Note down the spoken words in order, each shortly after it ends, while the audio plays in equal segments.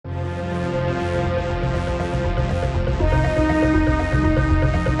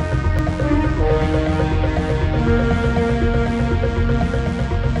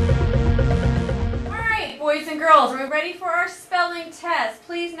girls, are we ready for our spelling test?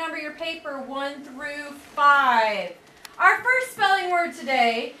 Please number your paper 1 through 5. Our first spelling word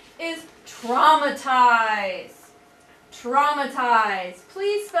today is traumatize. Traumatize.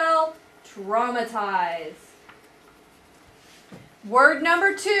 Please spell traumatize. Word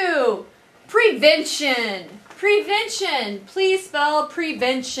number 2, prevention. Prevention. Please spell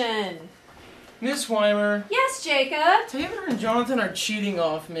prevention. Miss Weimer. Yes, Jacob? Taylor and Jonathan are cheating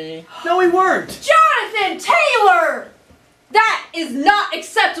off me. No, we weren't. Jonathan Taylor! That is not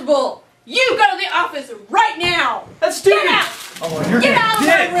acceptable. You go to the office right now. That's stupid. Get out. Oh, you're Get out of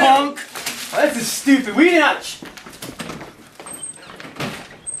dead, my room. punk. Oh, this is stupid. We did not.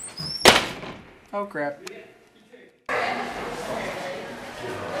 Oh crap.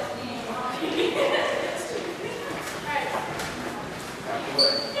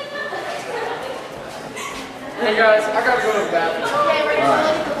 Hey guys, I gotta go to the bathroom. Okay, we're gonna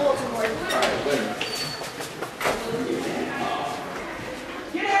look at the bulletin board. Alright, wait a minute.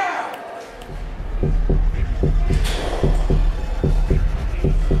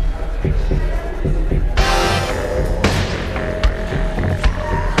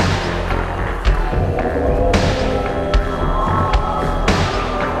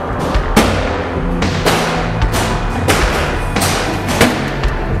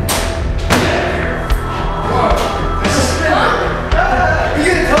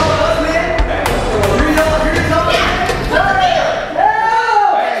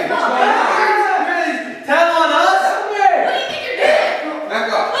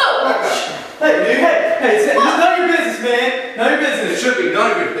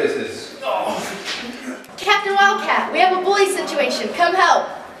 Captain Wildcat, we have a bully situation. Come help.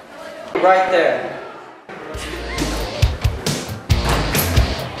 Right there.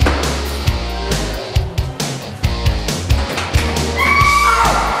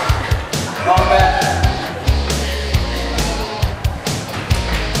 Not bad.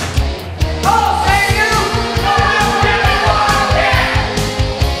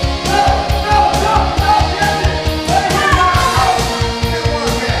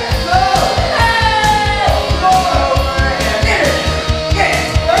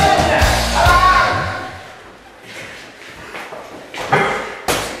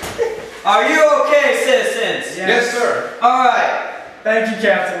 Are you okay, citizens? Yes, sir. Alright. Thank you,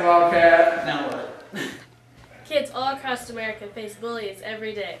 Captain Wildcat. Now what? Kids all across America face bullies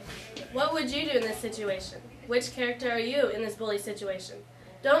every day. What would you do in this situation? Which character are you in this bully situation?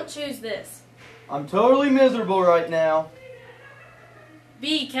 Don't choose this. I'm totally miserable right now.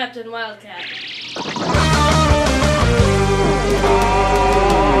 Be Captain Wildcat.